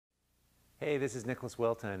Hey, this is Nicholas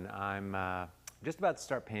Wilton. I'm just about to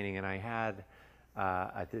start painting, and I had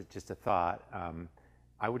just a thought.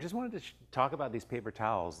 Just wanted to talk about these paper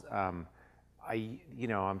towels. I'm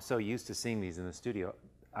so used to seeing these in the studio.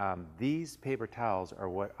 These paper towels are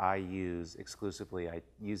what I use exclusively. I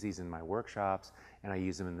use these in my workshops, and I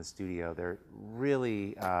use them in the studio. They're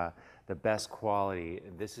really the best quality.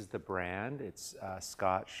 This is the brand. It's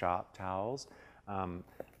Scott Shop Towels.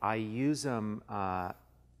 I use them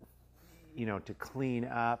to clean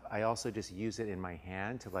up. I also just use it in my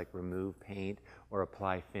hand to like remove paint or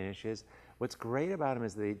apply finishes. What's great about them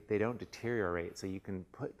is they don't deteriorate, so you can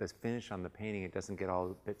put this finish on the painting. It doesn't get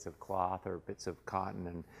all bits of cloth or bits of cotton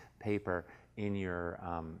and paper in your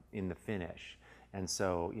in the finish. And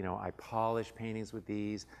so, I polish paintings with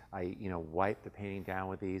these. I, wipe the painting down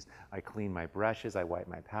with these. I clean my brushes. I wipe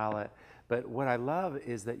my palette. But what I love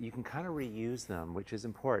is that you can kind of reuse them, which is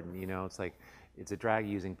important. It's like, it's a drag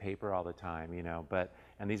using paper all the time,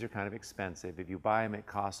 and these are kind of expensive. If you buy them at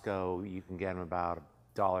Costco, you can get them about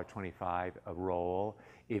 $1.25 a roll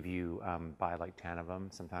if you buy like 10 of them,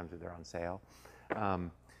 sometimes if they're on sale.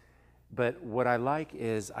 But what I like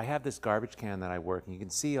is I have this garbage can that I work, and you can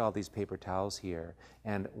see all these paper towels here.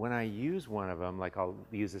 And when I use one of them, like I'll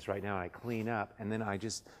use this right now, and I clean up, and then I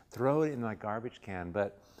just throw it in my garbage can.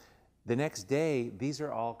 But the next day, these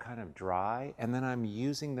are all kind of dry, and then I'm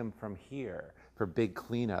using them from here for big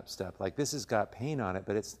cleanup stuff. Like this has got paint on it,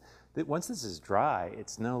 but once this is dry,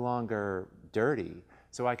 it's no longer dirty,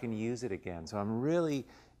 so I can use it again. So I'm really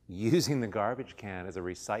using the garbage can as a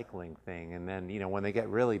recycling thing, and then when they get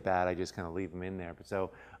really bad, I just kind of leave them in there. But so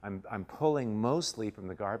I'm pulling mostly from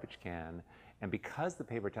the garbage can, and because the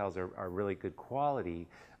paper towels are really good quality,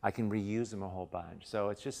 I can reuse them a whole bunch. So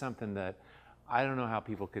it's just something that I don't know how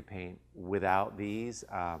people could paint without these,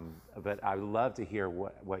 but I would love to hear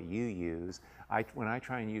what you use. When I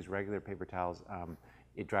try and use regular paper towels,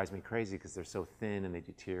 it drives me crazy because they're so thin and they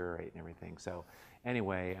deteriorate and everything. So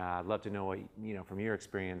anyway, I'd love to know what, from your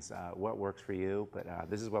experience, what works for you, but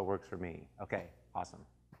this is what works for me. Okay, awesome.